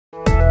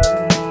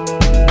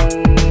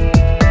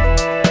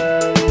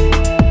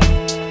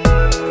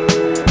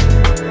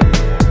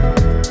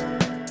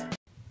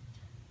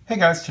Hey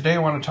guys, today I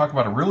want to talk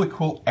about a really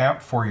cool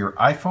app for your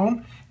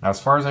iPhone. Now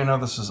as far as I know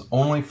this is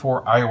only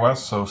for iOS,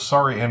 so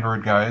sorry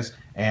Android guys.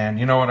 And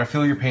you know what, I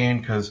feel your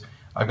pain because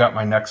I've got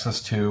my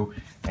Nexus 2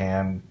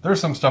 and there's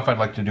some stuff I'd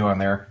like to do on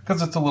there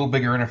because it's a little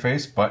bigger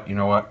interface, but you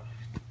know what,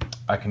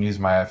 I can use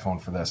my iPhone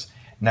for this.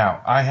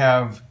 Now I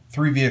have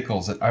 3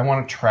 vehicles that I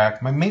want to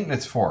track my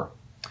maintenance for,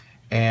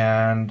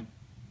 and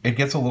it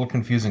gets a little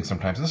confusing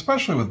sometimes,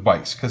 especially with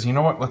bikes, because you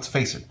know what, let's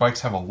face it,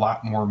 bikes have a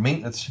lot more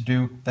maintenance to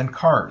do than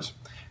cars.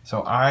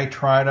 So I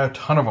tried a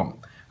ton of them.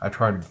 I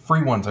tried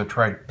free ones, I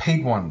tried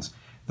paid ones.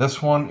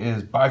 This one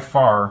is by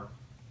far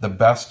the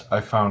best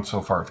I've found so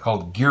far. It's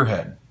called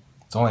Gearhead.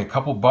 It's only a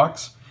couple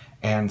bucks,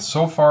 and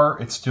so far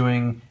it's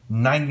doing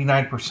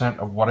 99%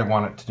 of what I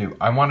want it to do.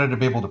 I wanted to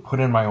be able to put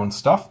in my own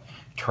stuff,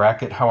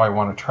 track it how I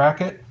want to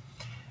track it.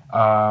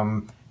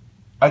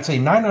 I'd say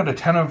 9 out of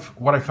 10 of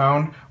what I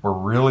found were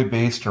really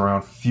based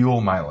around fuel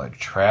mileage,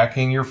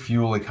 tracking your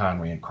fuel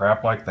economy and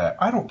crap like that.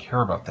 I don't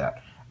care about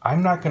that.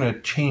 I'm not going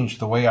to change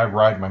the way I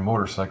ride my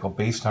motorcycle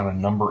based on a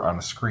number on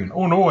a screen.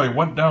 Oh no, I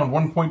went down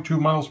 1.2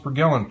 miles per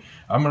gallon.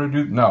 I'm going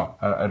to do... No,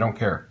 I don't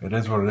care. It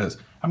is what it is.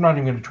 I'm not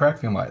even going to track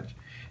fuel mileage.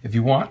 If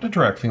you want to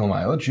track fuel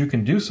mileage, you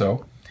can do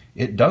so.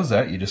 It does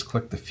that. You just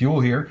click the fuel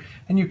here,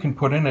 and you can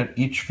put in at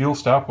each fuel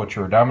stop what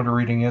your odometer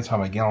reading is, how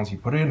many gallons you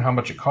put in, how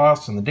much it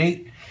costs, and the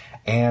date,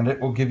 and it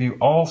will give you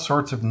all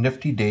sorts of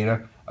nifty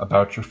data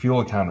about your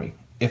fuel economy,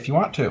 if you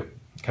want to,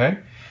 okay?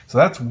 So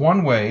that's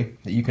one way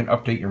that you can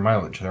update your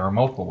mileage. There are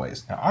multiple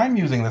ways. Now I'm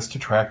using this to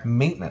track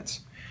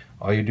maintenance.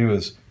 All you do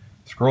is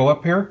scroll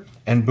up here,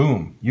 and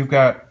boom, you've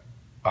got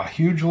a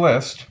huge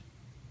list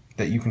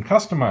that you can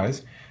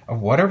customize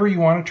of whatever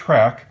you want to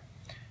track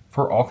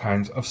for all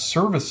kinds of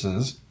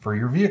services for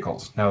your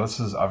vehicles. Now this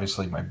is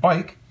obviously my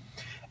bike,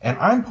 and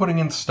I'm putting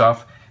in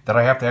stuff that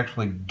I have to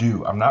actually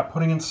do. I'm not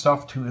putting in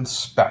stuff to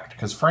inspect,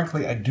 because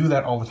frankly I do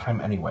that all the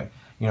time anyway.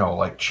 You know,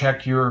 like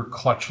check your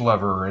clutch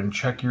lever and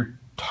check your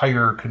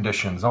tire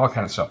conditions, all that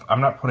kind of stuff.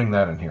 I'm not putting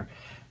that in here.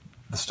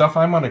 The stuff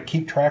I'm going to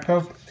keep track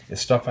of is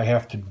stuff I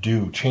have to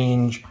do,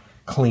 change,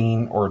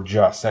 clean, or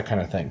adjust, that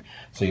kind of thing.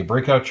 So you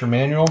break out your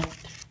manual,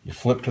 you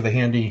flip to the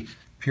handy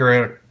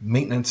periodic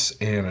maintenance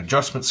and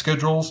adjustment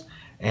schedules,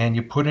 and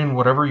you put in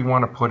whatever you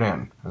want to put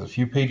in. There's a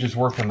few pages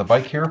worth on the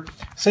bike here.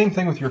 Same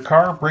thing with your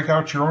car. Break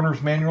out your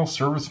owner's manual,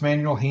 service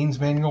manual, Haynes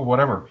manual,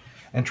 whatever,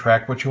 and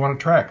track what you want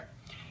to track.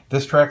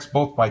 This tracks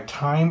both by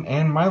time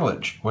and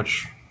mileage,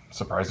 which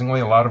surprisingly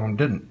a lot of them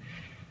didn't.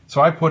 So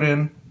I put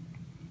in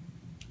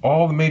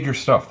all the major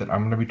stuff that I'm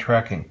going to be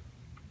tracking.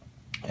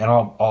 And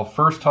I'll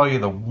first tell you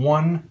the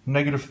one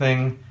negative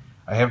thing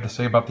I have to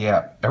say about the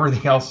app.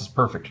 Everything else is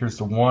perfect. Here's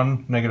the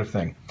one negative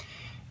thing.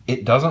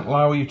 It doesn't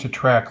allow you to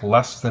track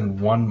less than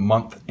 1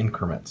 month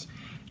increments.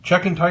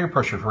 Checking tire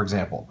pressure, for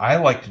example. I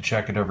like to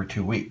check it every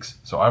 2 weeks.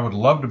 So I would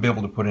love to be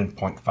able to put in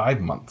 0.5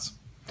 months.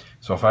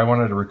 So if I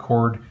wanted to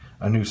record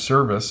a new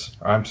service,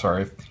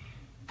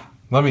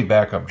 let me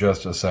back up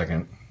just a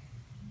second.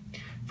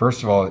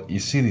 First of all, you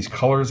see these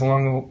colors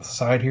along the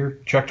side here?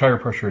 Check tire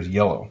pressure is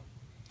yellow,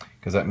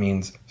 because that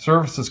means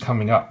service is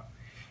coming up.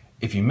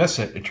 If you miss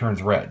it, it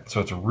turns red. So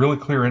it's a really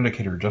clear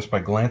indicator just by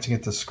glancing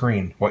at the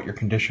screen what your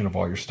condition of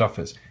all your stuff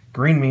is.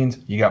 Green means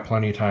you got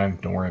plenty of time,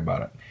 don't worry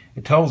about it.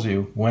 It tells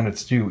you when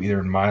it's due,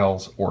 either in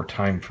miles or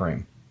time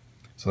frame.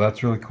 So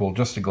that's really cool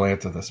just to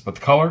glance at this. But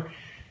the color,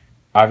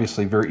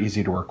 obviously very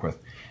easy to work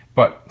with.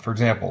 But, for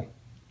example,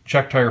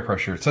 check tire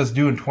pressure. It says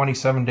due in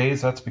 27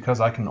 days. That's because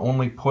I can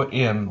only put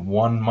in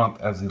 1 month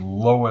as the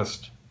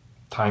lowest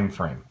time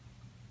frame.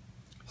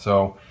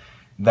 So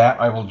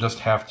that I will just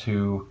have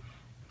to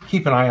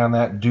keep an eye on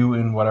that, due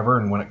in whatever,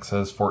 and when it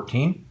says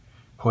 14,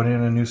 put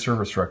in a new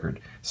service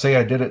record. Say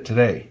I did it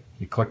today.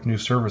 You click new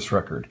service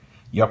record.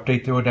 You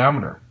update the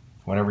odometer.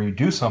 Whenever you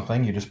do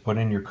something, you just put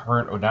in your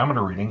current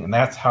odometer reading, and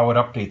that's how it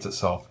updates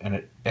itself,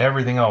 and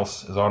everything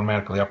else is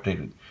automatically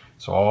updated.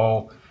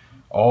 So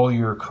all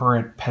your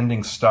current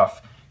pending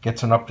stuff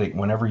gets an update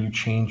whenever you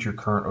change your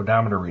current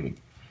odometer reading.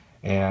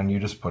 And you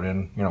just put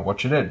in, you know,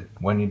 what you did,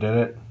 when you did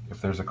it,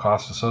 if there's a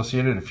cost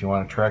associated, if you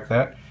want to track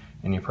that,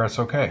 and you press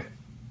OK.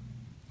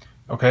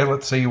 Okay,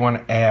 let's say you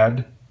want to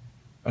add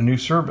a new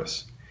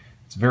service.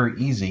 It's very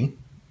easy.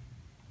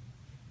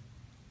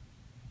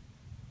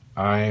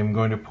 I'm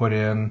going to put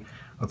in,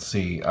 let's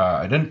see,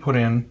 I didn't put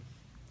in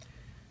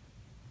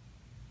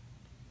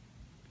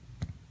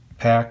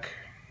pack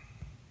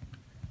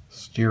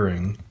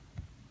steering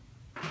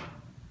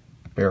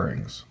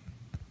bearings.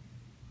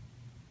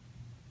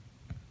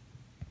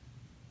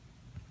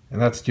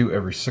 And that's due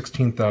every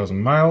 16,000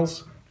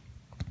 miles.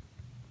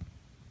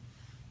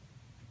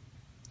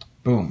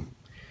 Boom.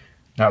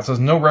 Now it says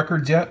no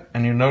records yet,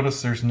 and you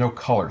notice there's no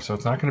color, so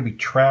it's not going to be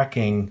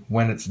tracking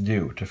when it's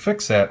due. To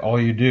fix that, all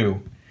you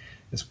do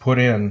is put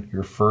in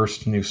your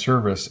first new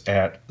service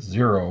at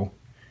 0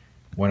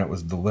 when it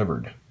was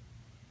delivered.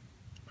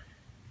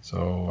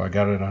 So I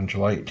got it on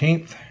July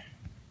 18th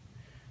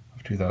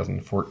of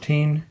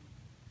 2014,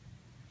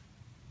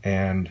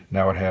 and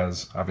now it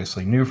has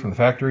obviously new from the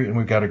factory, and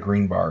we've got a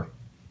green bar.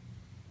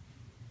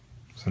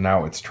 So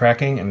now it's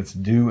tracking and it's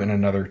due in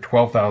another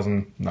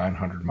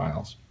 12,900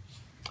 miles.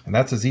 And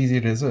that's as easy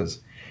as it is.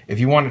 If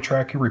you want to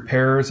track your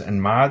repairs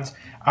and mods,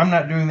 I'm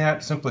not doing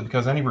that simply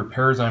because any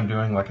repairs I'm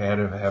doing, like I had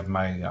to have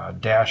my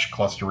dash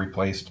cluster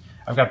replaced,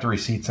 I've got the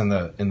receipts in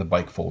the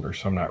bike folder,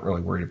 so I'm not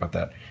really worried about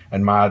that.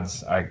 And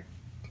mods, I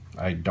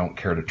don't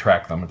care to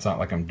track them. It's not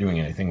like I'm doing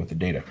anything with the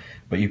data.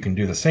 But you can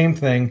do the same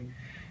thing,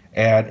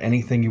 add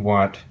anything you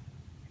want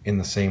in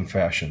the same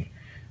fashion,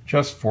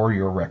 just for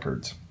your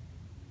records.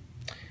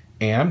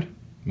 And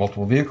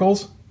multiple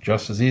vehicles,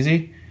 just as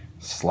easy.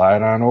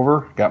 Slide on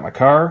over, got my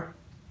car,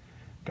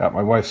 got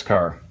my wife's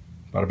car.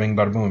 Bada bing,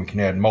 bada boom. You can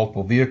add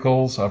multiple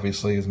vehicles,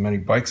 obviously as many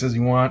bikes as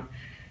you want,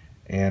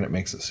 and it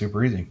makes it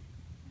super easy.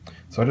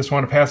 So I just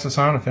want to pass this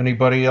on. If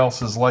anybody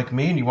else is like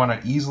me and you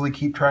want to easily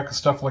keep track of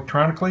stuff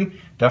electronically,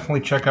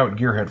 definitely check out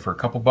Gearhead for a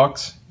couple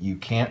bucks. You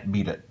can't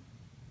beat it.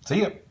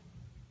 See ya.